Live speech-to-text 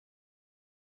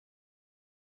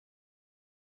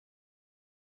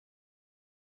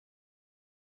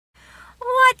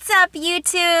What's up,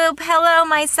 YouTube? Hello,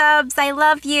 my subs. I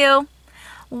love you.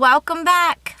 Welcome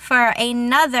back for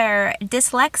another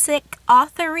dyslexic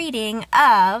author reading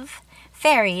of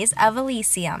Fairies of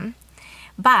Elysium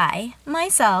by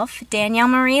myself, Danielle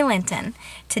Marie Linton.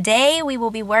 Today we will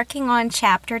be working on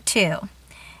Chapter 2.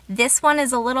 This one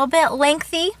is a little bit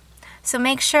lengthy, so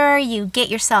make sure you get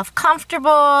yourself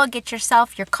comfortable, get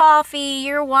yourself your coffee,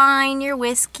 your wine, your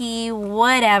whiskey,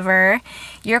 whatever,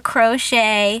 your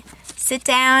crochet. Sit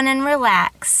down and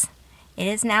relax. It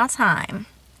is now time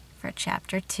for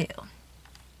Chapter 2.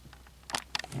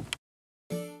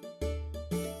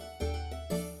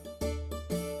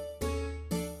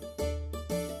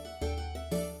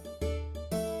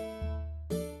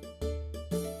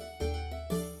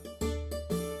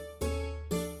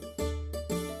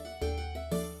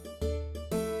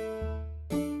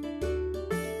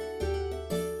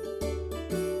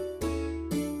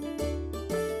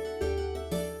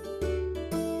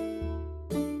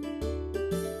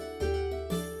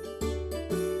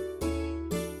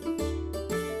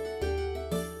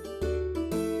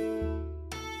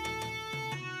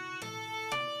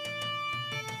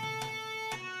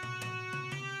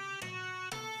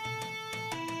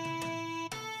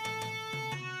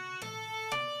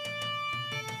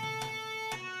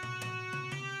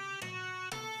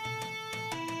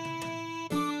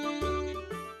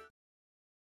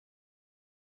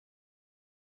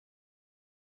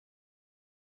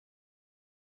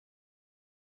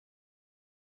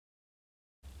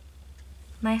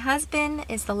 My husband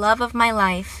is the love of my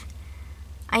life.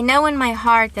 I know in my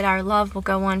heart that our love will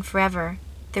go on forever,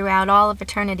 throughout all of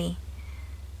eternity.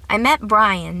 I met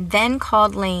Brian, then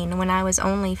called Lane, when I was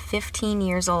only 15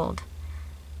 years old.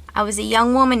 I was a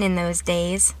young woman in those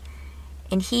days,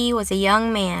 and he was a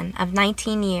young man of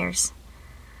 19 years.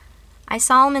 I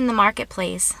saw him in the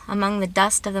marketplace, among the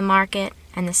dust of the market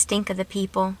and the stink of the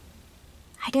people.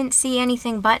 I didn't see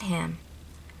anything but him.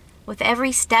 With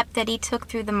every step that he took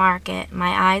through the market,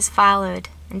 my eyes followed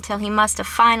until he must have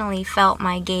finally felt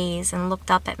my gaze and looked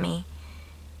up at me.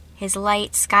 His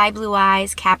light, sky-blue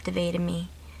eyes captivated me.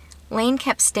 Lane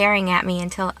kept staring at me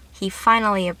until he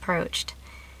finally approached.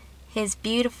 His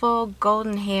beautiful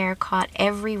golden hair caught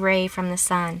every ray from the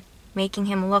sun, making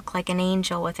him look like an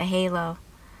angel with a halo.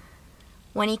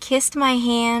 When he kissed my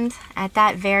hand, at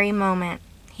that very moment,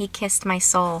 he kissed my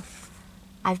soul.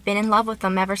 I've been in love with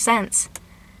him ever since.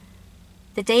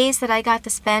 The days that I got to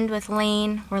spend with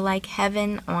Lane were like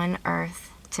heaven on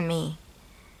earth to me.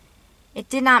 It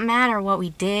did not matter what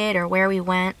we did or where we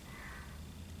went.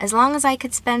 As long as I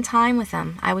could spend time with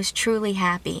him, I was truly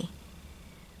happy.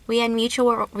 We had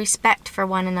mutual respect for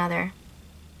one another.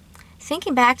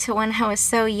 Thinking back to when I was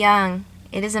so young,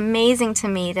 it is amazing to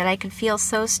me that I could feel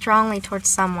so strongly towards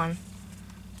someone.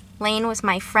 Lane was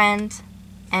my friend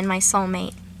and my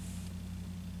soulmate.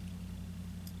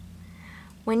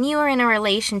 When you are in a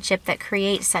relationship that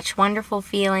creates such wonderful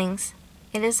feelings,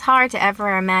 it is hard to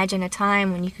ever imagine a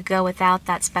time when you could go without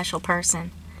that special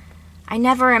person. I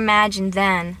never imagined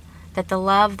then that the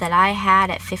love that I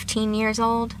had at 15 years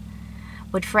old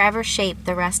would forever shape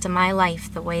the rest of my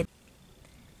life the way.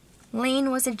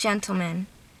 Lane was a gentleman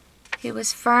who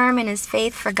was firm in his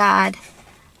faith for God.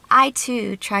 I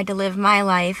too tried to live my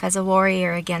life as a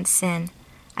warrior against sin.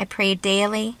 I prayed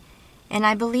daily, and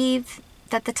I believe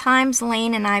that the times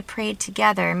Lane and I prayed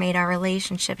together made our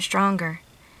relationship stronger.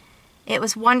 It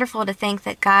was wonderful to think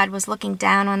that God was looking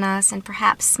down on us and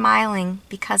perhaps smiling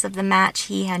because of the match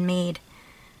he had made.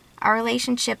 Our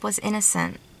relationship was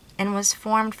innocent and was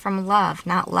formed from love,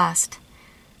 not lust.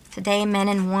 Today, men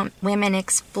and women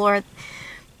explore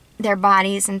their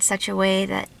bodies in such a way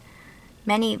that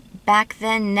many back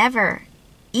then never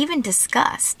even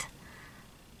discussed.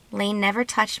 Lane never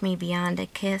touched me beyond a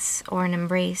kiss or an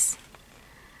embrace.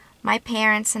 My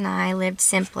parents and I lived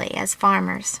simply as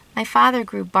farmers. My father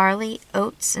grew barley,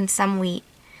 oats, and some wheat.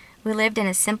 We lived in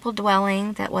a simple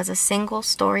dwelling that was a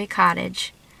single-story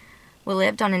cottage. We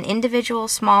lived on an individual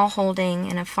small holding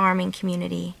in a farming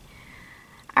community.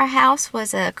 Our house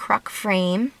was a cruck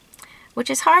frame,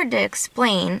 which is hard to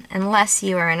explain unless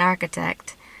you are an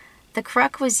architect. The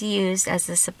cruck was used as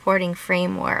the supporting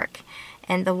framework,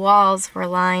 and the walls were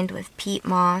lined with peat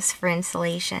moss for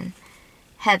insulation.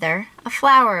 Heather, a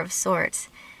flower of sorts,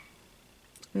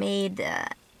 made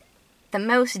the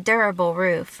most durable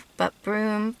roof, but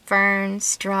broom, ferns,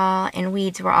 straw, and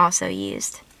weeds were also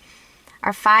used.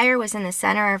 Our fire was in the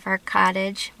center of our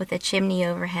cottage with a chimney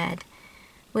overhead.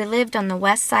 We lived on the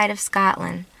west side of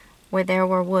Scotland, where there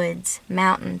were woods,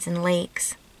 mountains, and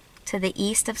lakes. To the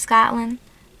east of Scotland,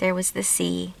 there was the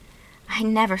sea. I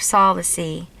never saw the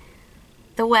sea.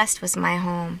 The west was my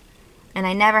home. and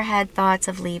I never had thoughts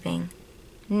of leaving.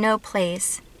 No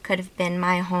place could have been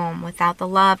my home without the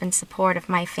love and support of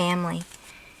my family.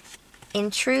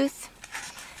 In truth,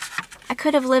 I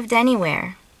could have lived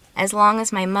anywhere, as long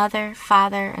as my mother,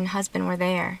 father, and husband were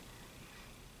there.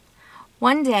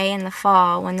 One day in the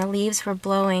fall, when the leaves were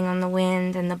blowing on the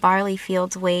wind and the barley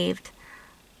fields waved,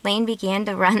 Lane began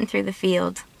to run through the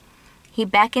field. He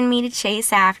beckoned me to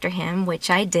chase after him, which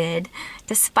I did,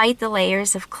 despite the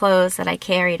layers of clothes that I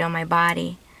carried on my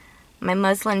body. My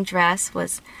muslin dress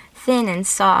was thin and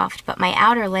soft, but my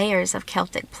outer layers of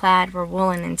Celtic plaid were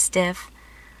woolen and stiff.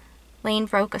 Lane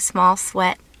broke a small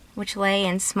sweat, which lay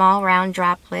in small round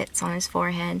droplets on his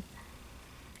forehead.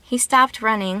 He stopped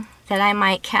running, that I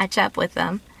might catch up with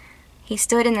him. He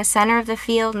stood in the center of the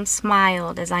field and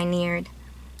smiled as I neared.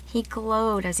 He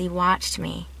glowed as he watched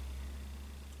me.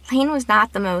 Lane was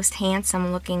not the most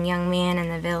handsome-looking young man in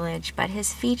the village, but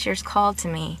his features called to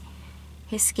me.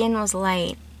 His skin was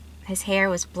light, his hair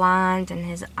was blonde, and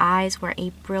his eyes were a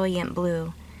brilliant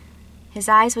blue. His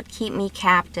eyes would keep me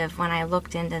captive when I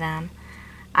looked into them.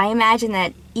 I imagined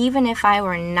that even if I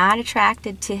were not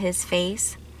attracted to his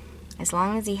face, as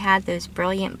long as he had those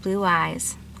brilliant blue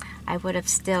eyes, I would have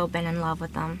still been in love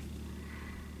with him.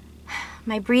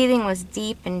 My breathing was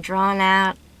deep and drawn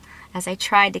out as I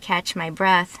tried to catch my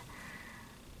breath.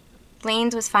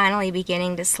 Lane's was finally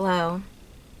beginning to slow.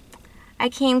 I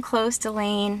came close to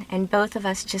Lane, and both of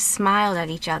us just smiled at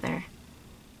each other.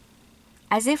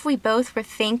 As if we both were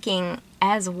thinking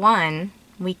as one,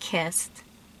 we kissed.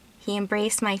 He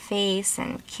embraced my face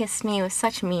and kissed me with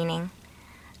such meaning.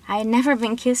 I had never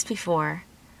been kissed before.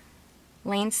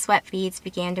 Lane's sweat beads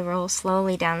began to roll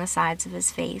slowly down the sides of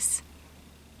his face.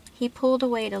 He pulled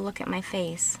away to look at my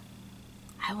face.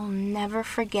 I will never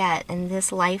forget in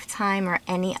this lifetime or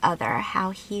any other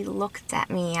how he looked at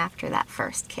me after that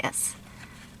first kiss.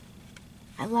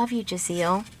 I love you,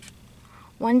 Jazeel.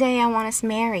 One day I want us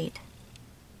married.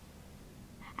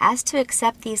 As to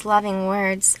accept these loving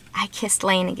words, I kissed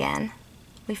Lane again.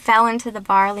 We fell into the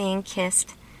barley and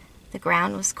kissed. The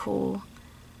ground was cool.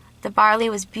 The barley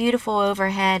was beautiful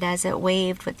overhead as it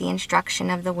waved with the instruction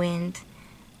of the wind.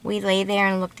 We lay there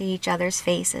and looked at each other's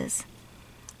faces.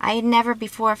 I had never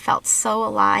before felt so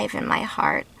alive in my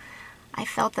heart. I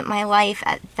felt that my life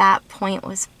at that point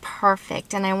was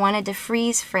perfect, and I wanted to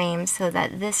freeze frame so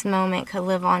that this moment could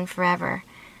live on forever.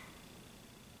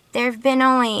 There have been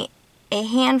only a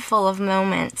handful of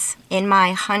moments in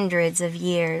my hundreds of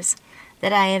years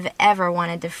that I have ever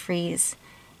wanted to freeze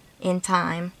in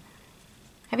time.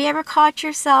 Have you ever caught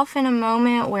yourself in a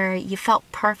moment where you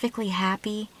felt perfectly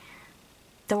happy?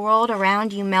 The world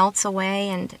around you melts away,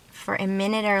 and for a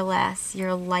minute or less,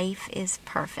 your life is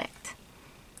perfect.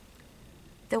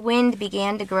 The wind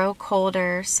began to grow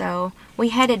colder, so we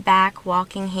headed back,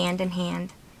 walking hand in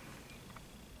hand.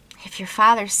 If your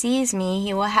father sees me,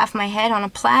 he will have my head on a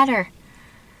platter.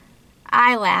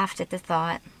 I laughed at the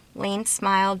thought. Lane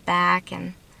smiled back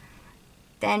and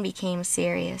then became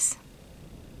serious.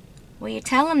 Will you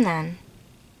tell him then?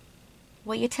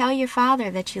 Will you tell your father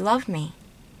that you love me?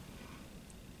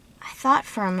 I thought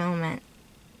for a moment.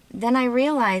 Then I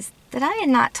realized that I had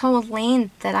not told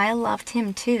Lane that I loved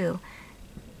him too.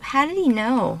 How did he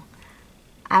know?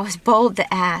 I was bold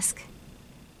to ask.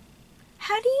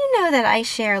 How do you know that I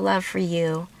share love for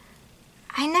you?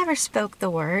 I never spoke the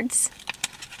words.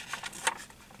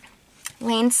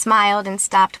 Lane smiled and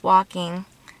stopped walking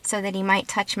so that he might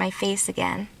touch my face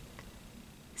again.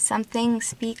 Some things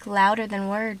speak louder than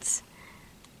words.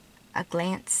 A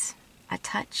glance, a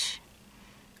touch.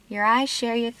 Your eyes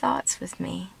share your thoughts with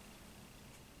me.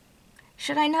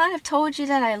 Should I not have told you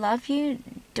that I love you?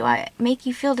 Do I make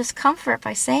you feel discomfort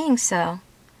by saying so?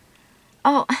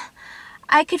 Oh,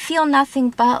 I could feel nothing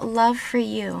but love for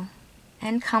you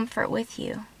and comfort with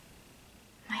you.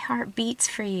 My heart beats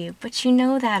for you, but you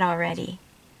know that already.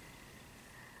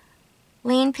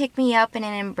 Lane picked me up in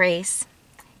an embrace.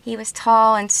 He was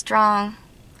tall and strong.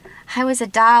 I was a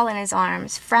doll in his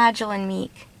arms, fragile and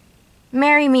meek.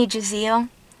 Marry me, Jazeel.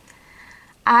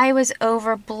 I was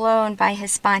overblown by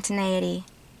his spontaneity.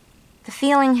 The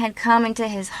feeling had come into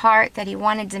his heart that he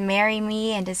wanted to marry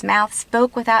me, and his mouth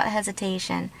spoke without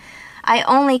hesitation. I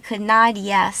only could nod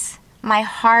yes. My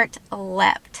heart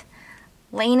leapt.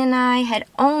 Lane and I had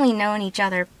only known each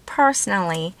other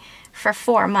personally for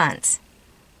 4 months.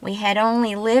 We had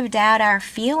only lived out our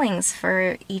feelings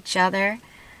for each other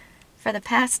for the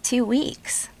past 2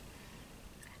 weeks.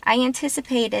 I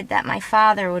anticipated that my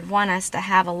father would want us to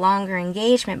have a longer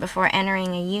engagement before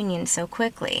entering a union so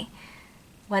quickly.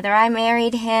 Whether I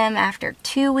married him after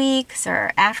 2 weeks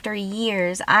or after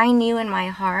years, I knew in my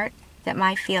heart that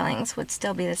my feelings would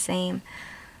still be the same.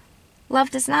 Love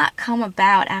does not come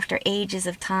about after ages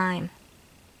of time.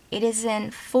 It is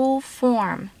in full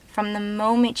form from the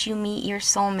moment you meet your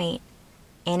soulmate,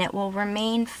 and it will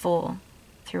remain full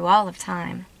through all of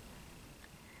time.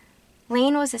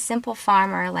 Lane was a simple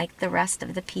farmer like the rest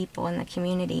of the people in the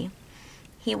community.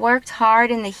 He worked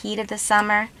hard in the heat of the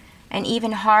summer and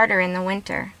even harder in the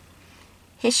winter.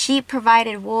 His sheep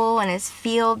provided wool and his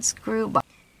fields grew.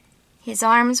 His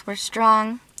arms were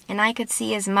strong, and I could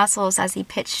see his muscles as he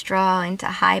pitched straw into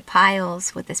high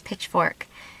piles with his pitchfork.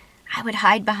 I would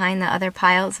hide behind the other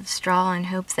piles of straw in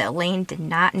hopes that Lane did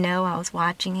not know I was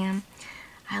watching him.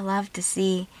 I loved to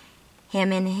see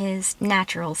him in his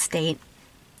natural state.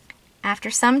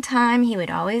 After some time, he would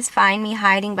always find me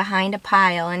hiding behind a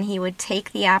pile, and he would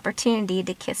take the opportunity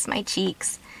to kiss my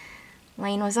cheeks.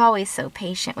 Lane was always so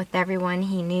patient with everyone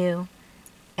he knew,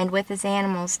 and with his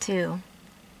animals too.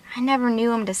 I never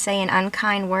knew him to say an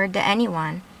unkind word to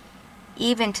anyone,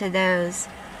 even to those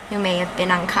who may have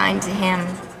been unkind to him.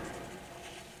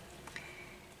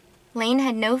 Lane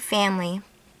had no family.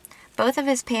 Both of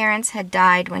his parents had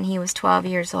died when he was 12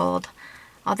 years old.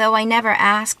 Although I never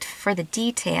asked for the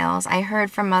details, I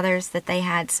heard from others that they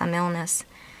had some illness.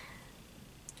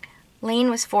 Lane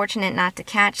was fortunate not to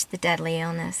catch the deadly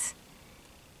illness.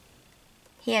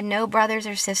 He had no brothers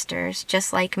or sisters,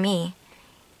 just like me.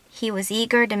 He was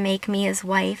eager to make me his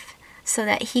wife so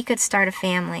that he could start a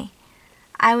family.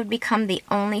 I would become the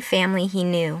only family he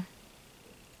knew.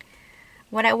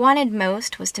 What I wanted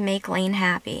most was to make Lane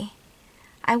happy.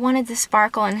 I wanted the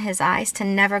sparkle in his eyes to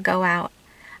never go out.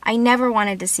 I never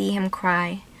wanted to see him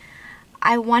cry.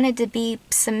 I wanted to be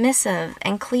submissive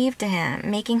and cleave to him,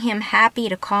 making him happy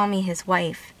to call me his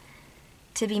wife.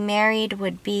 To be married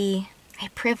would be a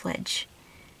privilege.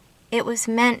 It was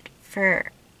meant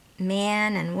for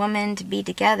man and woman to be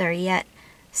together, yet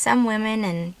some women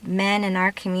and men in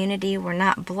our community were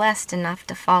not blessed enough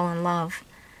to fall in love.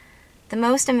 The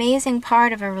most amazing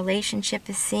part of a relationship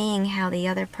is seeing how the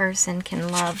other person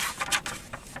can love.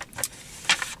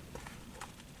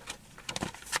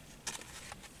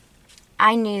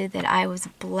 I knew that I was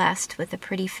blessed with a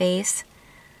pretty face,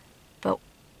 but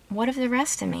what of the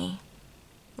rest of me?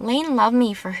 Lane loved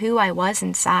me for who I was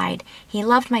inside. He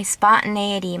loved my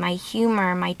spontaneity, my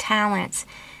humor, my talents,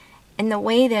 and the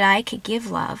way that I could give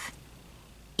love.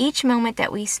 Each moment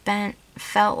that we spent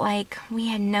felt like we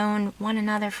had known one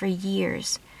another for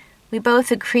years. We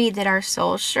both agreed that our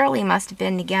souls surely must have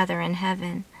been together in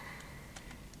heaven.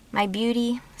 My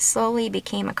beauty slowly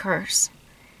became a curse.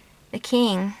 The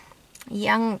king,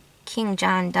 young King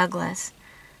John Douglas,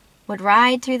 would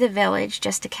ride through the village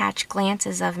just to catch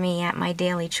glances of me at my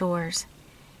daily chores.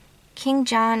 King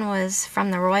John was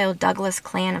from the Royal Douglas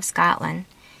clan of Scotland.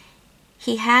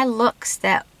 He had looks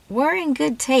that were in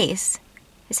good taste.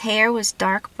 His hair was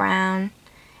dark brown,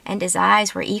 and his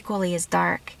eyes were equally as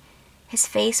dark. His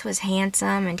face was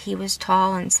handsome, and he was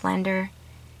tall and slender.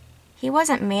 He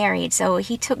wasn't married, so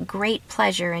he took great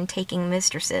pleasure in taking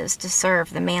mistresses to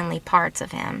serve the manly parts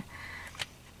of him.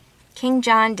 King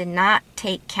John did not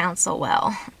take counsel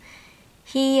well.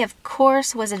 He, of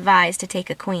course, was advised to take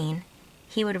a queen.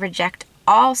 He would reject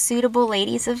all suitable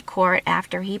ladies of court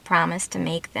after he promised to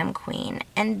make them queen,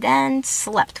 and then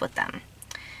slept with them.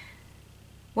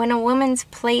 When a woman's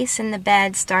place in the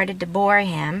bed started to bore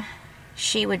him,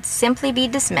 she would simply be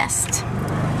dismissed.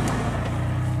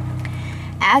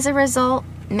 As a result,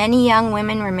 many young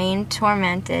women remained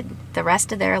tormented the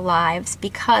rest of their lives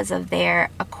because of their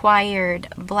acquired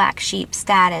black sheep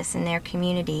status in their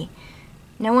community.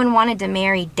 No one wanted to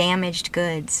marry damaged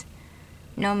goods.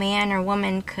 No man or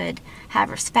woman could have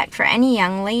respect for any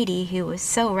young lady who was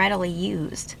so readily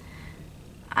used.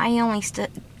 I only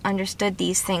understood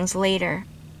these things later,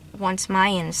 once my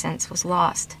innocence was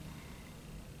lost.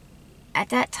 At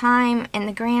that time, in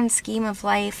the grand scheme of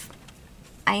life,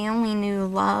 I only knew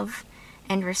love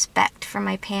and respect for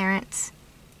my parents,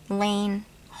 Lane,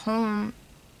 home,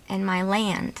 and my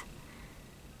land.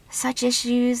 Such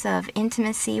issues of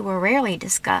intimacy were rarely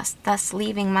discussed, thus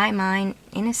leaving my mind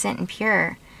innocent and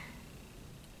pure.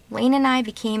 Lane and I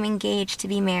became engaged to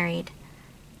be married.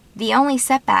 The only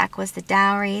setback was the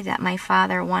dowry that my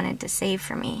father wanted to save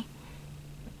for me.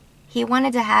 He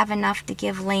wanted to have enough to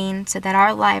give Lane so that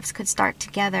our lives could start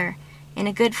together in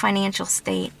a good financial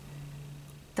state.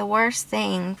 The worst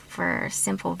thing for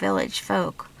simple village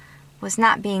folk was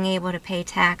not being able to pay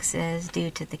taxes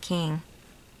due to the king.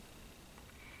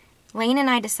 Lane and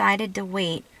I decided to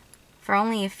wait for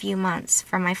only a few months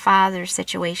for my father's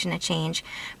situation to change.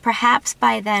 Perhaps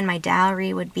by then my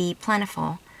dowry would be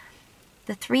plentiful.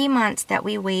 The 3 months that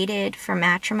we waited for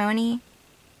matrimony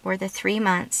were the 3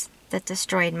 months that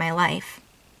destroyed my life.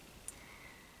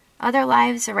 Other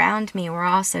lives around me were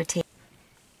also taken.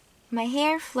 My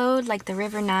hair flowed like the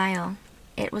river Nile.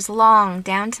 It was long,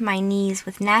 down to my knees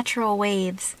with natural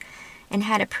waves, and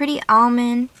had a pretty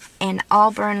almond and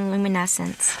auburn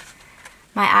luminescence.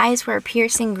 My eyes were a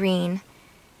piercing green,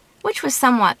 which was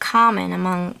somewhat common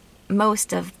among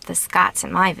most of the Scots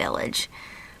in my village.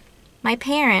 My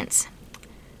parents,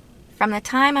 from the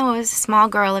time I was a small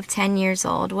girl of 10 years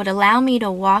old, would allow me to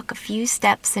walk a few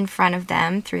steps in front of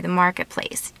them through the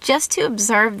marketplace, just to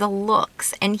observe the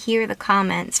looks and hear the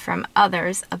comments from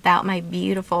others about my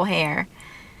beautiful hair.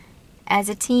 As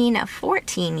a teen of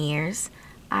 14 years,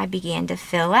 I began to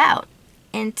fill out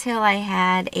until I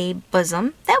had a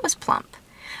bosom that was plump,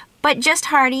 but just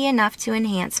hardy enough to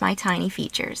enhance my tiny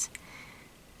features.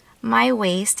 My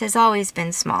waist has always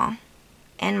been small,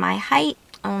 and my height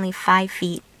only 5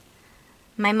 feet.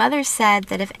 My mother said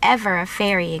that if ever a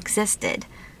fairy existed,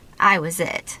 I was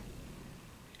it.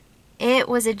 It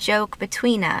was a joke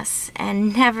between us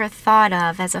and never thought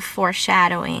of as a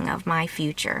foreshadowing of my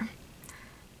future.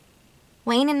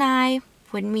 Wayne and I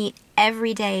would meet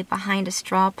every day behind a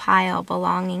straw pile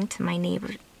belonging to my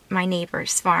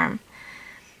neighbor's farm.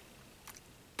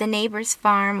 The neighbor's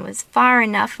farm was far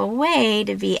enough away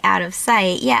to be out of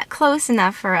sight, yet close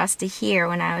enough for us to hear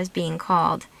when I was being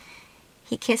called.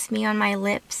 He kissed me on my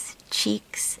lips,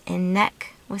 cheeks, and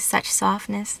neck with such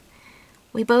softness.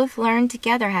 We both learned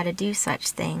together how to do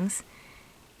such things,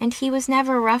 and he was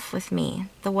never rough with me,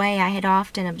 the way I had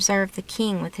often observed the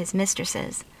king with his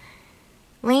mistresses.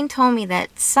 Lane told me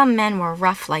that some men were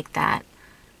rough like that,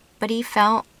 but he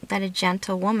felt that a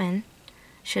gentle woman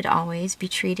should always be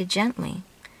treated gently.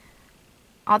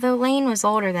 Although Lane was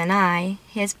older than I,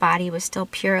 his body was still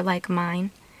pure like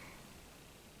mine.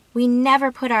 We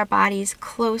never put our bodies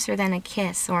closer than a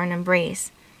kiss or an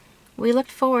embrace. We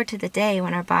looked forward to the day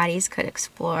when our bodies could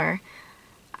explore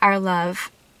our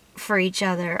love for each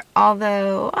other,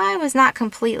 although I was not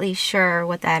completely sure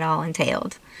what that all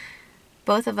entailed.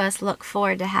 Both of us looked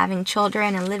forward to having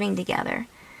children and living together.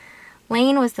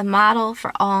 Lane was the model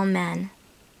for all men.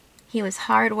 He was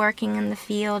hard-working in the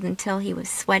field until he was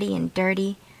sweaty and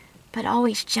dirty, but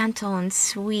always gentle and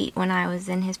sweet when I was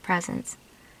in his presence.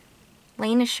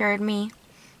 Lane assured me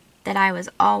that I was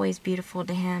always beautiful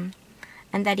to him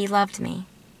and that he loved me.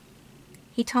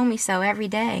 He told me so every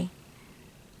day.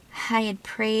 I had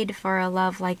prayed for a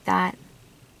love like that,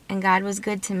 and God was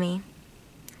good to me.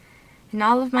 In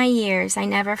all of my years, I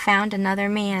never found another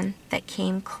man that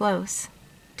came close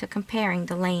to comparing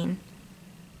to Lane.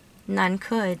 None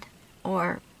could,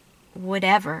 or would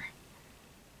ever.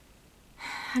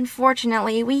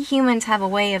 Unfortunately, we humans have a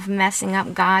way of messing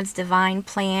up God's divine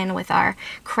plan with our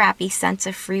crappy sense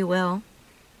of free will.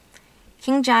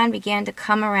 King John began to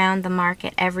come around the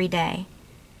market every day.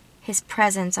 His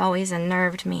presence always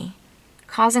unnerved me,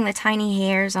 causing the tiny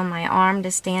hairs on my arm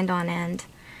to stand on end.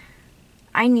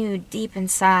 I knew deep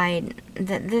inside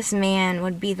that this man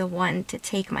would be the one to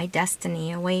take my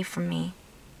destiny away from me.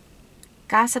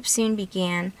 Gossip soon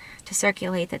began to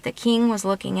circulate that the king was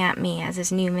looking at me as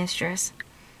his new mistress.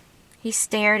 He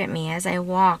stared at me as I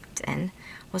walked and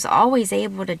was always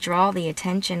able to draw the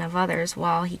attention of others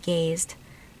while he gazed.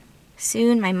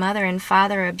 Soon my mother and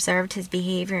father observed his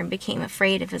behavior and became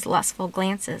afraid of his lustful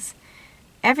glances.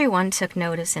 Everyone took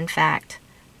notice, in fact.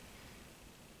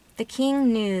 The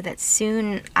king knew that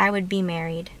soon I would be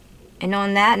married, and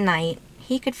on that night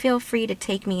he could feel free to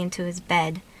take me into his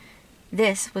bed.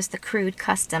 This was the crude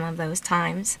custom of those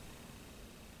times.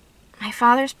 My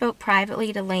father spoke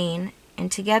privately to Lane,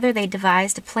 and together they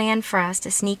devised a plan for us to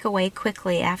sneak away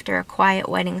quickly after a quiet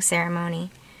wedding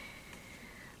ceremony.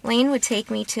 Lane would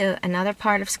take me to another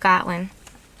part of Scotland,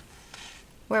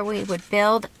 where we would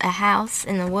build a house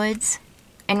in the woods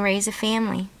and raise a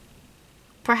family.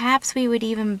 Perhaps we would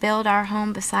even build our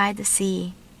home beside the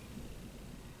sea.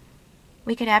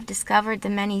 We could have discovered the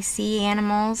many sea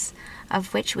animals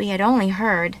of which we had only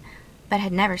heard, but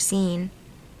had never seen.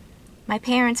 My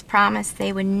parents promised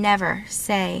they would never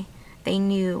say they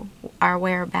knew our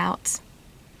whereabouts.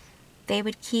 They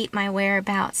would keep my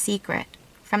whereabouts secret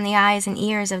from the eyes and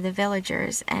ears of the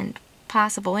villagers and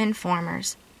possible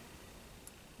informers.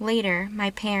 Later, my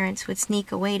parents would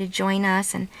sneak away to join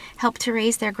us and help to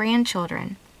raise their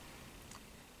grandchildren.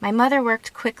 My mother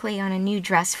worked quickly on a new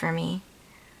dress for me.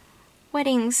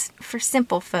 Weddings for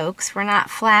simple folks were not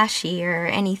flashy or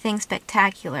anything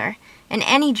spectacular, and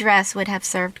any dress would have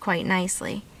served quite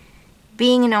nicely.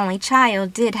 Being an only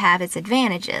child did have its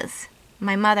advantages.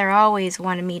 My mother always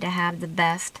wanted me to have the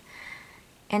best,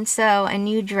 and so a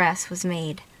new dress was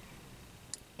made.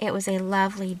 It was a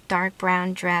lovely dark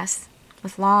brown dress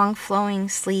with long flowing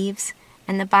sleeves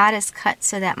and the bodice cut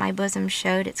so that my bosom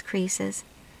showed its creases.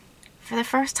 For the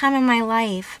first time in my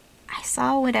life, I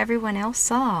saw what everyone else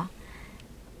saw.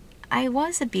 I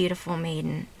was a beautiful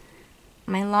maiden.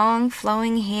 My long,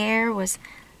 flowing hair was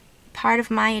part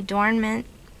of my adornment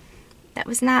that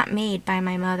was not made by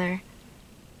my mother.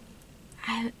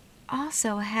 I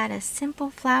also had a simple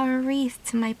flower wreath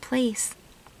to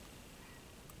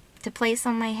place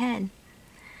on my head.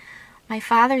 My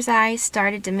father's eyes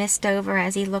started to mist over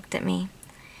as he looked at me.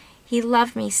 He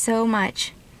loved me so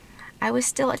much. I was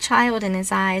still a child in his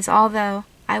eyes, although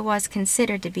I was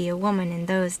considered to be a woman in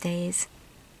those days.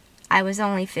 I was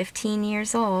only 15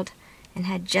 years old and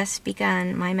had just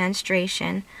begun my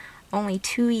menstruation only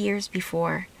 2 years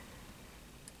before.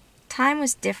 Time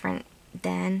was different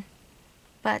then,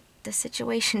 but the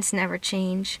situations never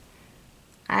change.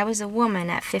 I was a woman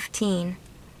at 15.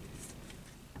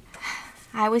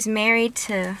 I was married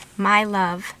to my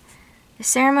love. The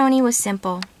ceremony was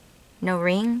simple. No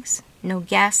rings, no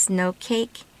guests, no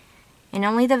cake, and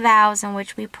only the vows on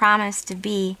which we promised to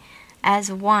be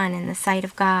as one in the sight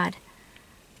of God.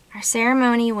 Our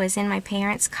ceremony was in my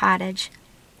parents' cottage,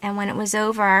 and when it was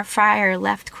over, our friar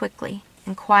left quickly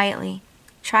and quietly,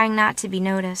 trying not to be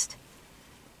noticed.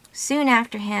 Soon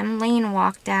after him, Lane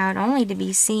walked out, only to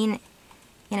be seen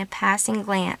in a passing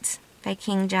glance by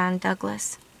King John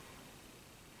Douglas.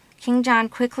 King John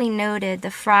quickly noted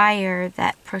the friar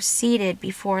that proceeded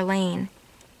before Lane.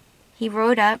 He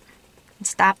rode up and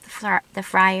stopped the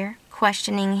friar,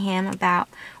 questioning him about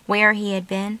where he had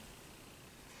been.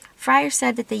 Friar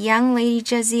said that the young lady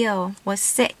Jezeel was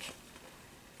sick,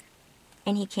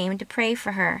 and he came to pray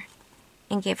for her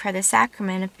and give her the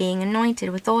sacrament of being anointed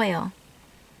with oil.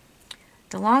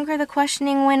 The longer the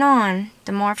questioning went on,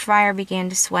 the more Friar began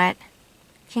to sweat.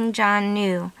 King John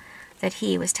knew that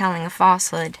he was telling a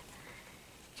falsehood.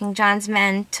 King John's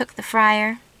men took the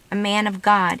friar, a man of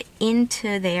God,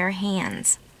 into their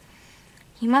hands.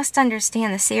 You must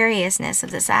understand the seriousness of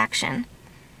this action.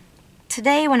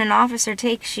 Today, when an officer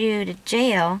takes you to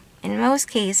jail, in most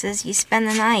cases you spend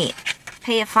the night,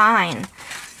 pay a fine,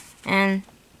 and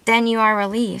then you are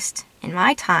released. In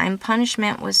my time,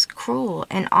 punishment was cruel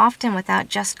and often without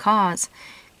just cause.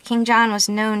 King John was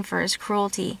known for his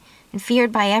cruelty and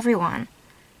feared by everyone.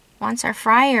 Once our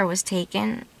friar was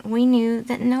taken, we knew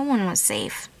that no one was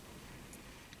safe.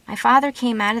 My father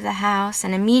came out of the house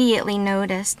and immediately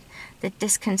noticed the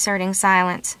disconcerting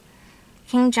silence.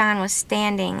 King John was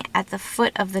standing at the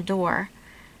foot of the door.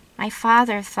 My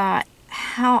father thought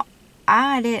how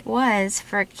odd it was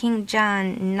for King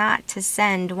John not to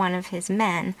send one of his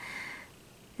men.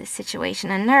 This situation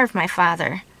unnerved my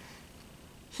father.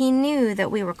 He knew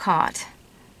that we were caught.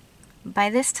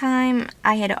 By this time,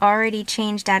 I had already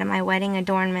changed out of my wedding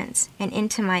adornments and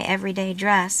into my everyday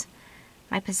dress.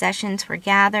 My possessions were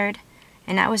gathered,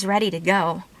 and I was ready to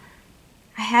go.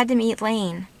 I had to meet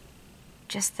Lane.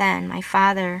 Just then, my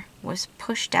father was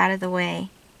pushed out of the way,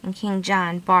 and King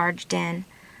John barged in.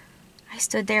 I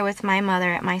stood there with my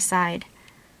mother at my side.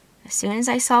 As soon as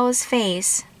I saw his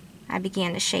face, I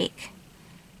began to shake.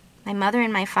 My mother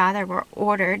and my father were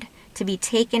ordered to be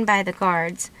taken by the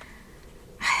guards.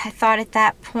 I thought at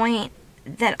that point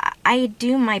that I'd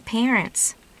doomed my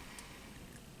parents.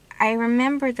 I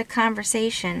remembered the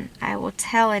conversation. I will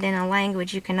tell it in a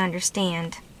language you can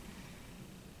understand.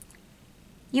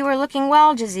 You are looking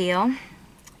well, Jezeel.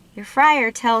 Your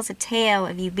friar tells a tale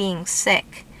of you being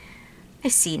sick. I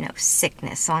see no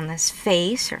sickness on this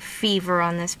face or fever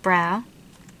on this brow.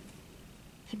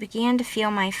 He began to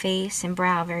feel my face and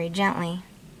brow very gently.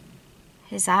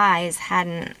 His eyes had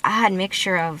an odd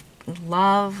mixture of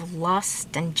love,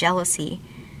 lust, and jealousy.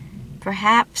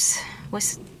 Perhaps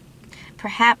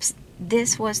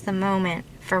this was the moment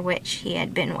for which he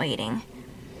had been waiting.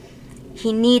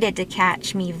 He needed to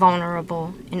catch me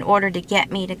vulnerable in order to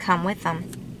get me to come with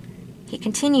him. He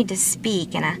continued to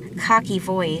speak in a cocky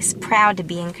voice, proud to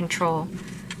be in control.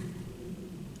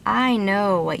 I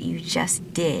know what you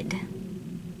just did.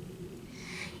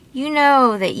 You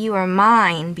know that you are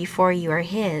mine before you are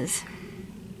his.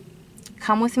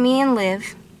 Come with me and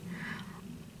live,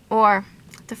 or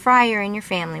the friar and your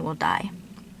family will die.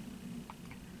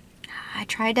 I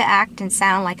tried to act and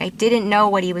sound like I didn't know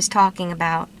what he was talking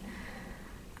about.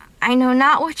 I know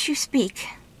not what you speak.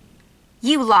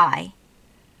 You lie.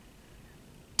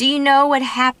 Do you know what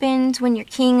happens when your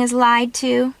king is lied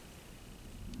to?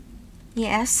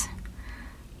 Yes.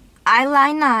 I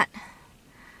lie not.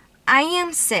 I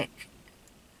am sick.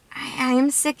 I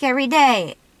am sick every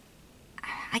day.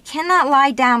 I cannot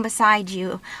lie down beside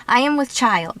you. I am with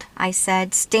child, I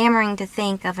said, stammering to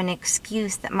think of an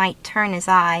excuse that might turn his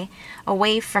eye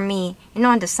away from me and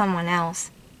onto someone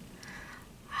else.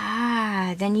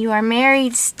 Ah, then you are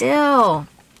married still.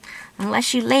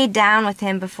 Unless you laid down with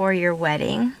him before your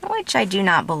wedding, which I do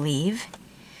not believe.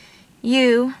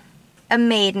 You, a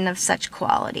maiden of such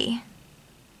quality.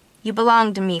 You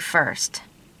belong to me first.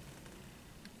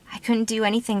 I couldn't do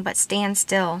anything but stand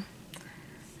still.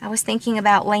 I was thinking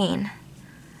about Lane.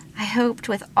 I hoped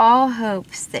with all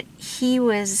hopes that he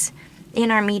was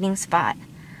in our meeting spot.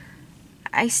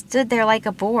 I stood there like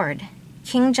a board.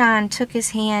 King John took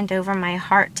his hand over my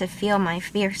heart to feel my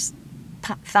fierce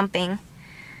thumping.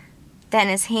 Then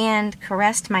his hand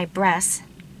caressed my breast.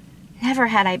 Never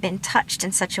had I been touched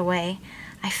in such a way.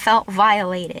 I felt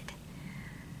violated.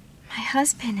 My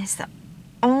husband is the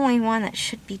only one that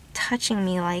should be touching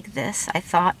me like this, I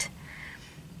thought.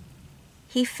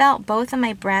 He felt both of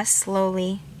my breasts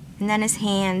slowly, and then his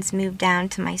hands moved down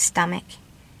to my stomach.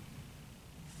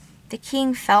 The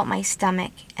king felt my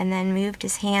stomach and then moved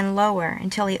his hand lower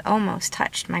until he almost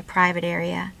touched my private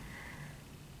area.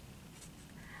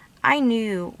 I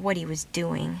knew what he was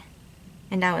doing,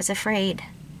 and I was afraid.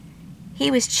 He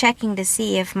was checking to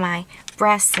see if my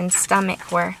breasts and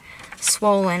stomach were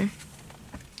swollen.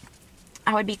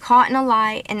 I would be caught in a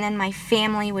lie, and then my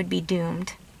family would be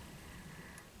doomed.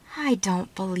 I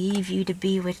don't believe you to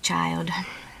be with child.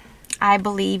 I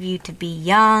believe you to be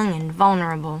young and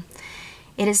vulnerable.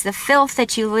 It is the filth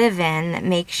that you live in that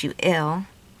makes you ill.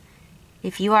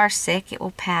 If you are sick, it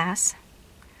will pass.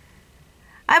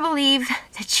 I believe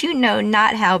that you know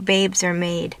not how babes are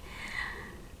made.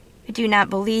 I do not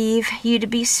believe you to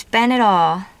be spent at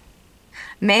all.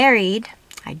 Married,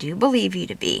 I do believe you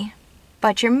to be,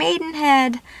 but your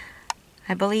maidenhead,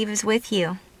 I believe, is with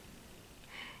you.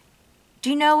 Do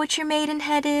you know what your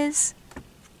maidenhead is?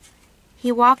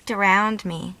 He walked around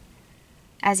me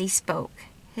as he spoke.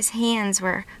 His hands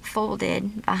were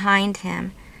folded behind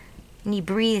him, and he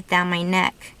breathed down my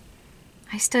neck.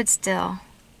 I stood still.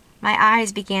 My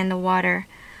eyes began to water.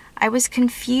 I was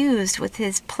confused with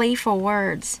his playful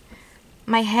words.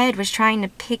 My head was trying to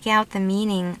pick out the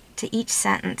meaning to each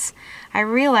sentence. I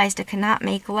realized I could not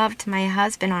make love to my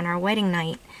husband on our wedding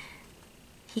night.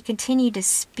 He continued to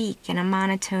speak in a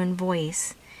monotone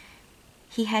voice.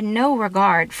 He had no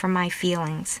regard for my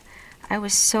feelings. I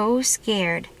was so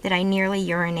scared that I nearly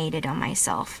urinated on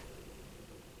myself.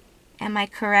 Am I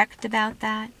correct about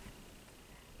that?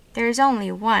 There is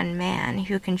only one man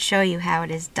who can show you how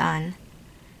it is done.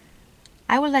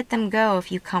 I will let them go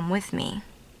if you come with me.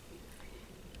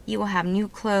 You will have new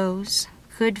clothes,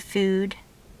 good food,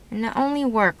 and the only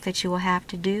work that you will have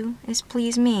to do is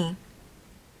please me.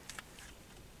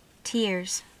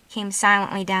 Tears came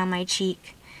silently down my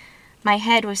cheek. My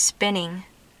head was spinning.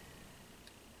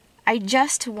 I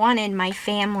just wanted my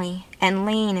family and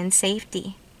Lane in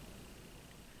safety.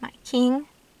 My king?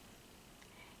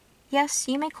 Yes,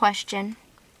 you may question.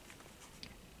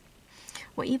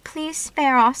 Will you please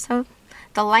spare also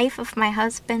the life of my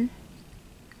husband?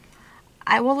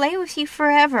 I will lay with you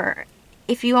forever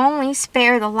if you only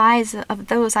spare the lives of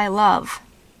those I love.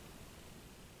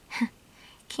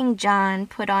 King John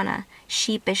put on a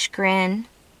sheepish grin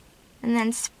and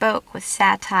then spoke with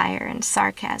satire and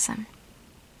sarcasm.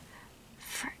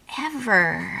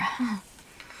 Forever.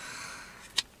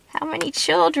 How many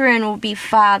children will be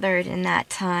fathered in that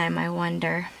time, I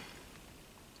wonder?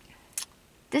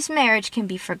 This marriage can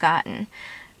be forgotten.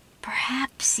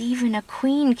 Perhaps even a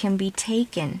queen can be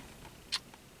taken.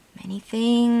 Many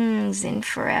things in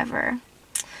forever.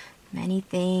 Many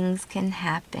things can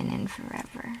happen in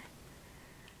forever.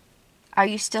 Are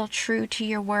you still true to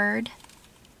your word?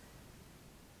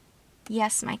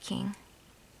 Yes, my king.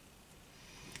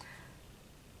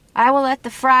 I will let the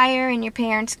friar and your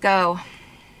parents go.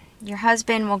 Your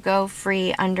husband will go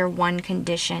free under one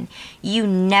condition. You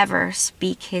never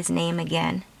speak his name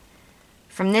again.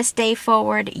 From this day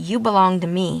forward, you belong to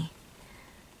me.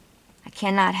 I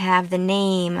cannot have the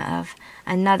name of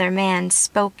another man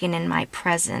spoken in my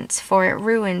presence, for it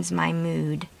ruins my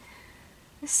mood.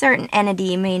 A certain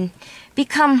entity may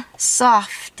become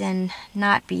soft and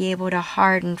not be able to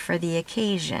harden for the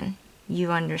occasion.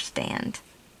 You understand.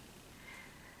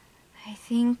 I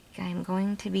think I'm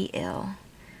going to be ill.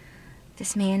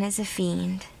 This man is a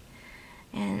fiend,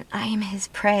 and I am his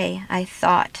prey, I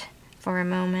thought for a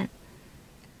moment.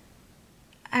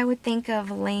 I would think of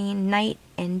Lane night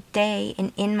and day,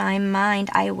 and in my mind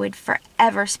I would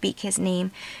forever speak his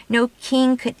name. No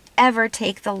king could ever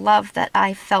take the love that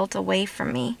I felt away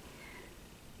from me.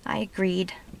 I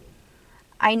agreed.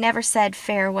 I never said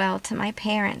farewell to my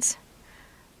parents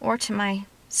or to my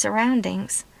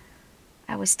surroundings.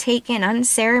 I was taken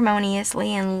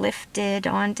unceremoniously and lifted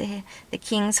onto the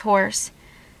king's horse.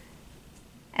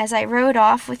 As I rode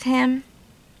off with him,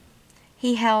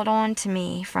 He held on to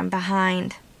me from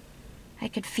behind. I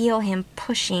could feel him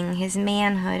pushing his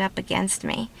manhood up against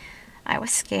me. I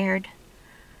was scared.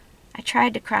 I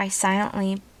tried to cry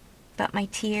silently, but my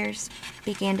tears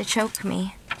began to choke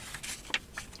me.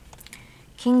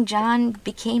 King John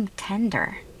became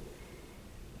tender.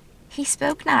 He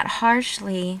spoke not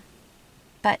harshly,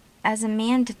 but as a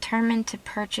man determined to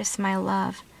purchase my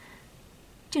love.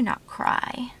 Do not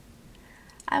cry.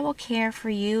 I will care for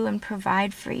you and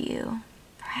provide for you.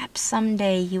 Perhaps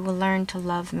someday you will learn to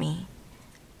love me.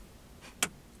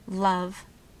 Love.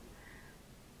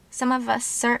 Some of us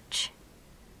search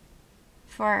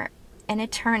for an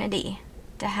eternity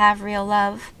to have real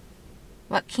love.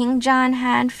 What King John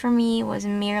had for me was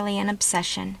merely an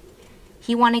obsession.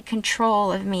 He wanted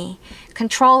control of me,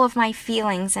 control of my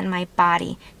feelings and my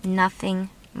body, nothing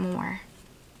more.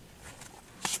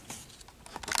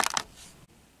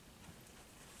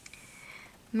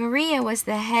 Maria was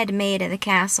the head maid of the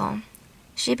castle.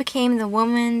 She became the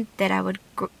woman that I would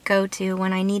go to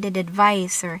when I needed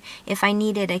advice or if I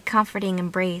needed a comforting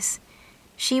embrace.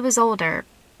 She was older,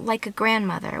 like a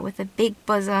grandmother, with a big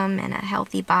bosom and a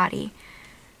healthy body.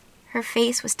 Her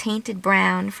face was tainted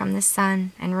brown from the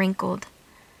sun and wrinkled.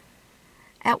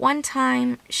 At one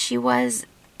time, she was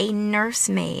a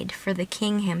nursemaid for the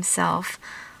king himself.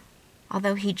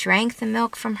 Although he drank the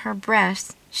milk from her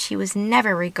breast, she was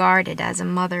never regarded as a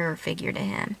mother figure to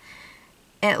him,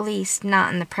 at least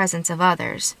not in the presence of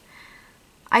others.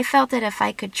 I felt that if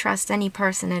I could trust any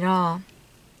person at all,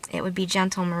 it would be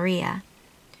gentle Maria.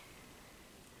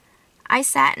 I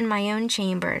sat in my own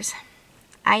chambers.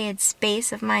 I had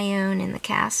space of my own in the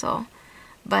castle,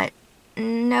 but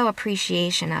no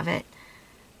appreciation of it.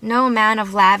 No amount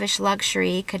of lavish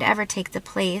luxury could ever take the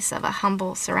place of a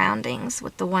humble surroundings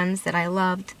with the ones that I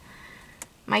loved.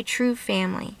 My true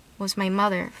family was my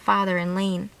mother, father, and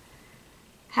Lane.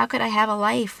 How could I have a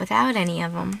life without any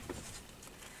of them?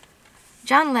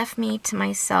 John left me to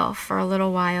myself for a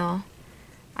little while.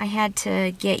 I had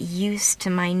to get used to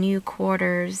my new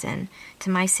quarters and to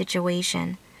my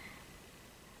situation.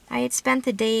 I had spent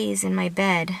the days in my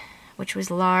bed, which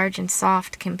was large and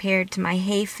soft compared to my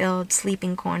hay-filled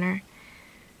sleeping corner.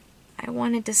 I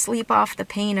wanted to sleep off the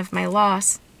pain of my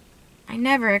loss. I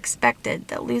never expected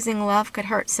that losing love could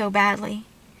hurt so badly.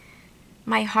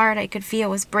 My heart, I could feel,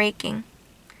 was breaking.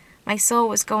 My soul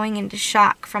was going into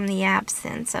shock from the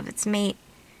absence of its mate.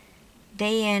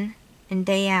 Day in and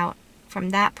day out, from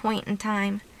that point in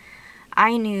time,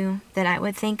 I knew that I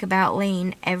would think about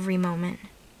Lane every moment.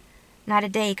 Not a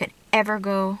day could ever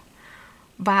go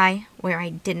by where I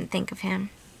didn't think of him.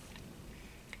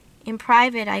 In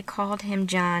private, I called him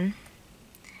John.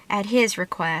 At his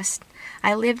request,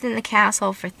 I lived in the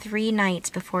castle for 3 nights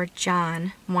before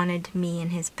John wanted me in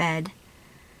his bed.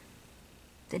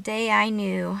 The day I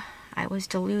knew I was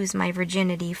to lose my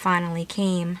virginity finally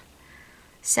came.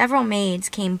 Several maids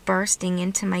came bursting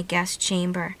into my guest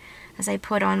chamber as I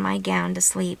put on my gown to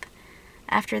sleep.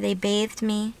 After they bathed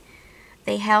me,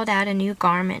 they held out a new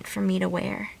garment for me to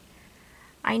wear.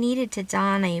 I needed to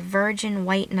don a virgin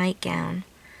white nightgown.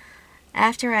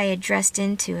 After I had dressed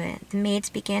into it, the maids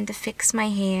began to fix my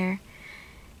hair,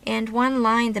 and one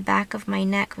lined the back of my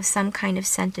neck with some kind of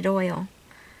scented oil.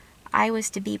 I was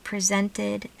to be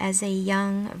presented as a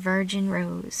young virgin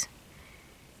rose.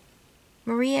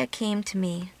 Maria came to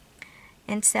me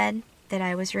and said that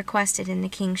I was requested in the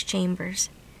king's chambers.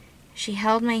 She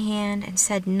held my hand and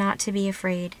said not to be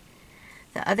afraid.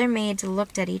 The other maids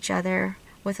looked at each other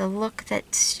with a look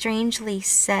that strangely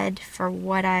said for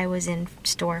what I was in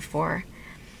store for.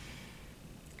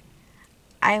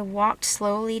 I walked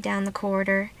slowly down the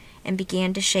corridor and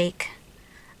began to shake.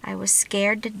 I was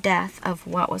scared to death of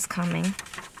what was coming.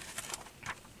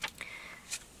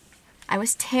 I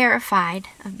was terrified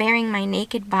of bearing my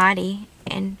naked body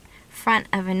in front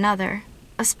of another,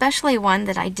 especially one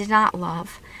that I did not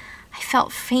love. I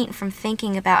felt faint from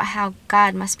thinking about how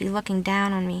God must be looking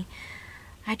down on me.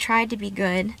 I tried to be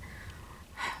good.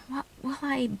 What will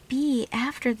I be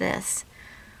after this?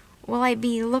 Will I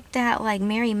be looked at like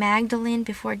Mary Magdalene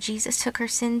before Jesus took her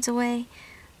sins away?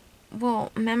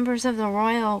 Will members of the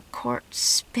royal court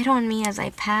spit on me as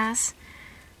I pass?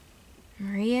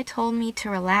 Maria told me to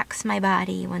relax my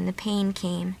body when the pain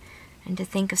came and to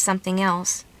think of something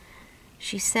else.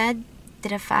 She said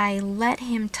that if I let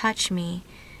him touch me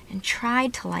and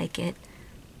tried to like it,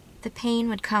 the pain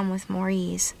would come with more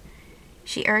ease.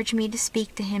 She urged me to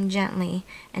speak to him gently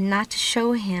and not to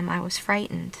show him I was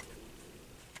frightened.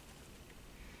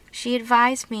 She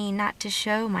advised me not to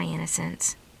show my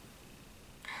innocence.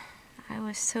 I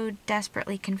was so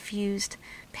desperately confused.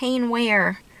 Pain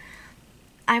where?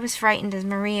 I was frightened as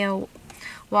Maria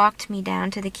walked me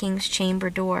down to the king's chamber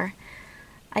door.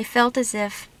 I felt as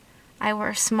if I were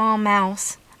a small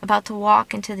mouse about to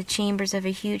walk into the chambers of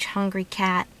a huge hungry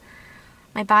cat.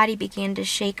 My body began to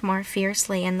shake more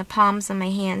fiercely, and the palms of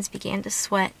my hands began to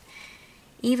sweat.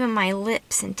 Even my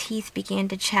lips and teeth began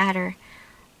to chatter,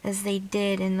 as they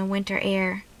did in the winter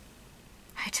air.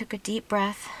 I took a deep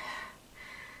breath.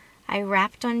 I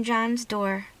rapped on John's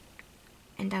door,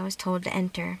 and I was told to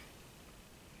enter.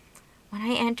 When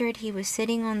I entered, he was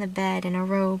sitting on the bed in a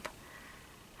robe.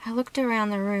 I looked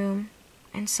around the room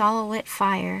and saw a lit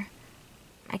fire,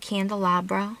 a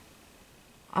candelabra,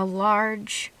 a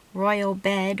large royal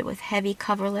bed with heavy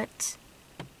coverlets,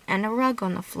 and a rug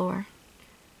on the floor.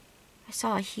 I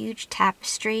saw a huge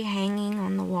tapestry hanging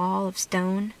on the wall of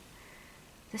stone.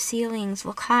 The ceilings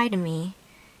looked high to me,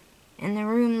 and the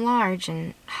room large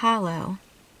and hollow.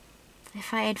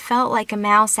 If I had felt like a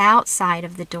mouse outside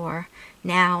of the door,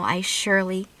 now I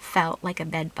surely felt like a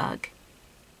bedbug.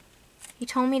 He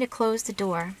told me to close the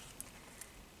door.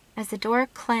 As the door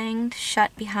clanged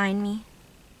shut behind me,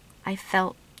 I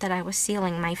felt that I was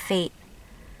sealing my fate.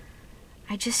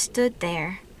 I just stood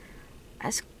there,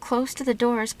 as close to the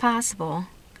door as possible.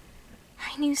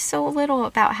 I knew so little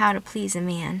about how to please a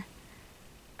man.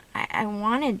 I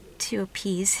wanted to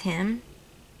appease him,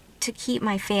 to keep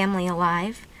my family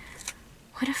alive.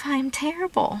 What if I am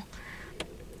terrible?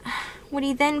 Would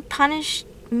he then punish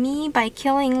me by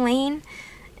killing Lane?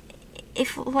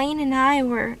 If Lane and I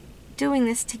were doing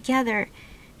this together,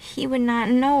 he would not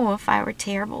know if I were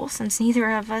terrible, since neither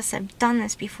of us have done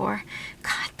this before.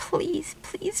 God, please,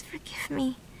 please forgive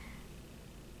me.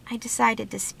 I decided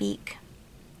to speak.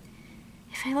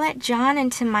 If I let John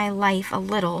into my life a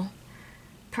little,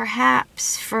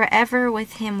 perhaps forever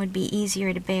with him would be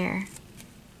easier to bear.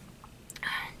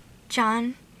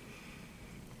 John,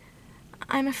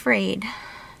 I'm afraid.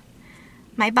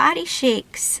 My body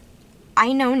shakes.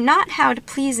 I know not how to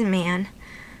please a man.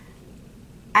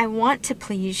 I want to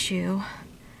please you.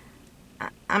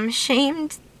 I'm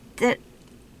ashamed that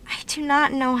I do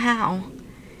not know how.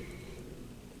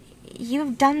 You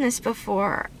have done this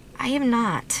before. I have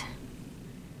not.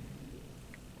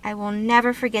 I will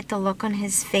never forget the look on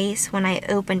his face when I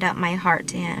opened up my heart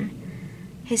to him.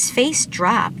 His face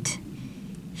dropped.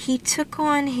 He took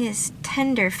on his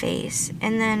tender face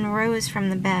and then rose from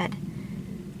the bed.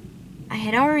 I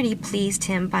had already pleased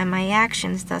him by my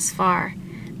actions thus far.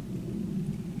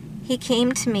 He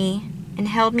came to me and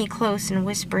held me close and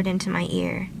whispered into my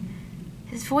ear.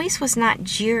 His voice was not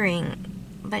jeering,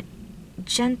 but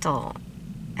gentle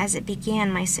as it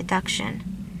began my seduction.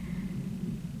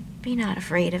 Be not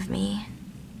afraid of me.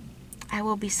 I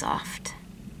will be soft.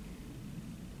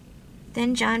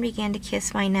 Then John began to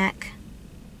kiss my neck.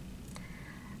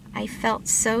 I felt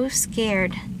so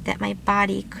scared that my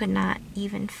body could not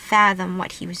even fathom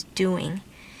what he was doing.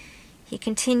 He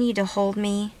continued to hold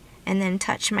me and then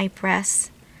touch my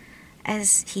breasts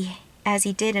as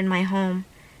he did in my home.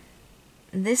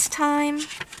 This time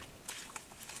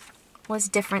was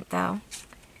different, though.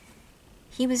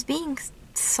 He was being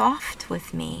soft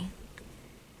with me.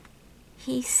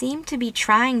 He seemed to be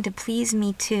trying to please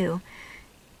me too.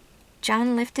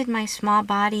 John lifted my small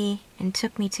body and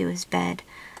took me to his bed.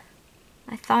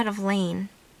 I thought of Lane.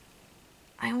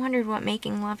 I wondered what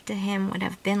making love to him would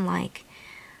have been like.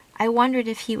 I wondered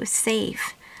if he was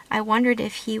safe. I wondered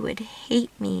if he would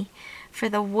hate me for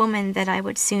the woman that I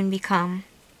would soon become.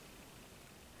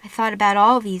 I thought about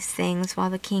all these things while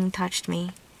the king touched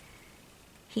me.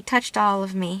 He touched all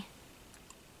of me.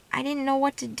 I didn't know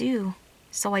what to do,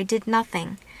 so I did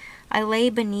nothing. I lay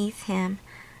beneath him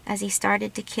as he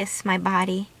started to kiss my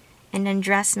body and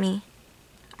undress me.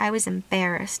 I was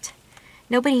embarrassed.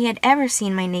 Nobody had ever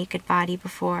seen my naked body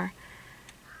before.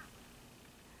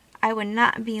 I would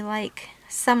not be like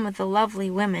some of the lovely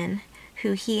women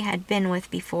who he had been with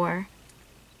before.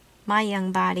 My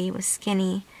young body was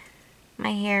skinny.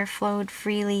 My hair flowed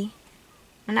freely,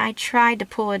 and I tried to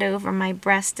pull it over my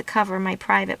breast to cover my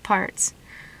private parts.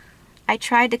 I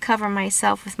tried to cover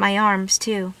myself with my arms,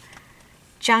 too.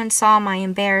 John saw my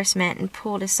embarrassment and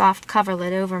pulled a soft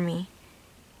coverlet over me.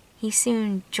 He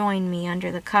soon joined me under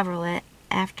the coverlet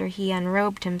after he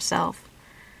unrobed himself.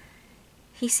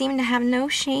 He seemed to have no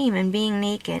shame in being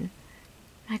naked.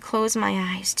 I closed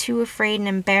my eyes, too afraid and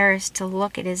embarrassed to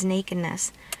look at his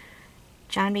nakedness.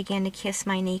 John began to kiss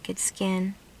my naked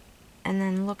skin and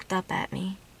then looked up at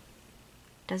me.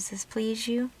 Does this please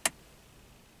you?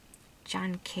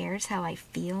 John cares how I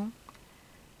feel?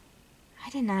 I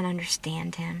did not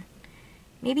understand him.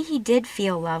 Maybe he did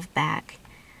feel love back.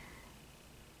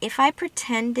 If I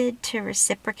pretended to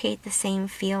reciprocate the same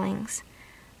feelings,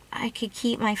 I could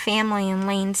keep my family and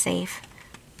Lane safe.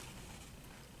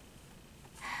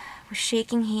 With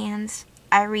shaking hands,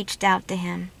 I reached out to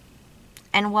him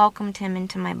and welcomed him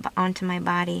onto my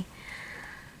body.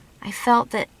 I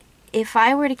felt that if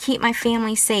I were to keep my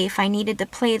family safe, I needed to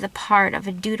play the part of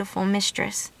a dutiful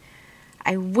mistress.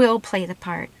 I will play the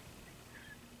part.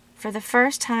 For the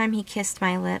first time, he kissed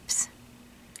my lips.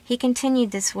 He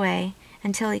continued this way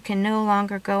until he could no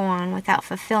longer go on without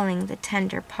fulfilling the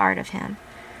tender part of him.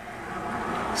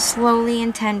 Slowly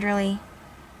and tenderly,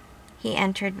 he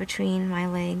entered between my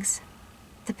legs.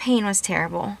 The pain was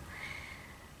terrible.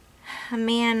 A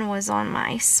man was on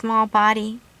my small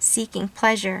body, seeking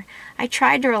pleasure. I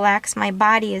tried to relax my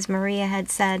body, as Maria had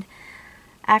said.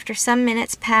 After some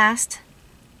minutes passed,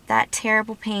 that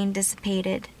terrible pain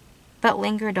dissipated, but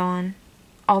lingered on,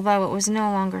 although it was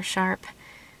no longer sharp.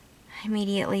 I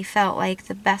immediately felt like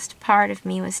the best part of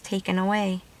me was taken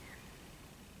away.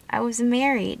 I was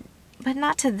married, but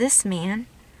not to this man.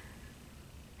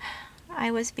 I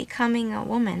was becoming a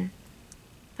woman,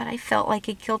 but I felt like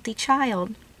a guilty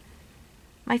child.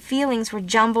 My feelings were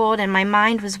jumbled and my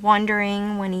mind was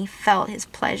wandering when he felt his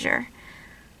pleasure.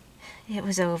 It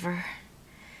was over.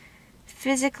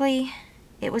 Physically,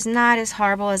 it was not as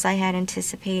horrible as I had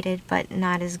anticipated, but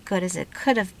not as good as it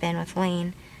could have been with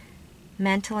Lane.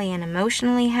 Mentally and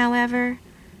emotionally, however,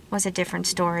 was a different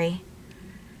story.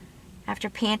 After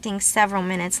panting several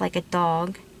minutes like a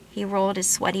dog, he rolled his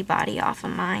sweaty body off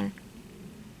of mine.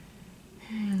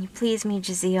 You please me,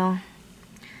 Jazeel.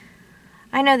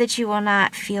 I know that you will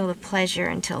not feel the pleasure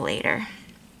until later.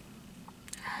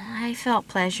 I felt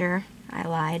pleasure, I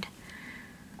lied.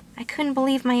 I couldn't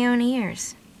believe my own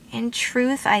ears. In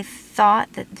truth, I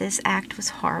thought that this act was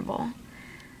horrible.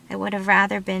 I would have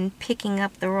rather been picking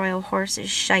up the royal horse's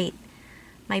shite.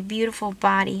 My beautiful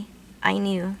body, I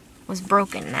knew, was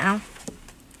broken now.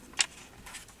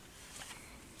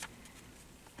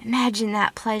 Imagine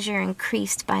that pleasure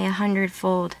increased by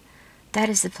 100-fold. That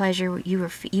is the pleasure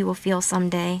you will feel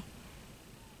someday.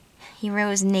 He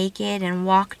rose naked and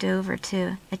walked over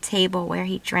to a table where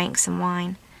he drank some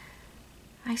wine.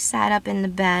 I sat up in the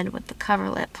bed with the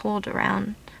coverlet pulled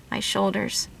around my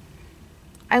shoulders.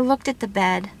 I looked at the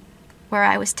bed where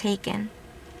I was taken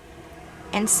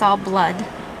and saw blood.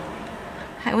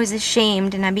 I was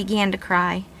ashamed and I began to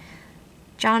cry.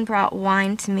 John brought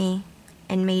wine to me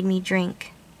and made me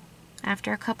drink.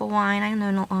 After a cup of wine, I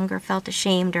no longer felt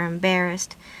ashamed or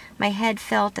embarrassed. My head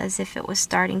felt as if it was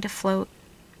starting to float.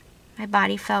 My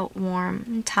body felt warm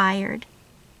and tired.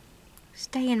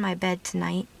 Stay in my bed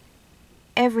tonight.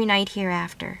 Every night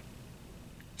hereafter,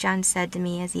 John said to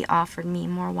me as he offered me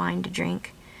more wine to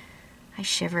drink. I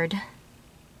shivered.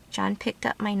 John picked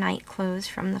up my night clothes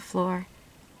from the floor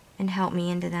and helped me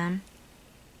into them.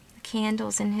 The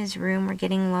candles in his room were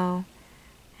getting low,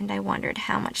 and I wondered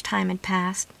how much time had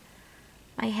passed.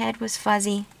 My head was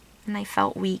fuzzy, and I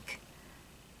felt weak.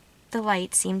 The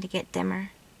light seemed to get dimmer.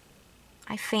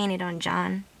 I fainted on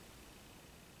John,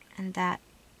 and that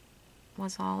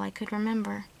was all I could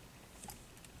remember.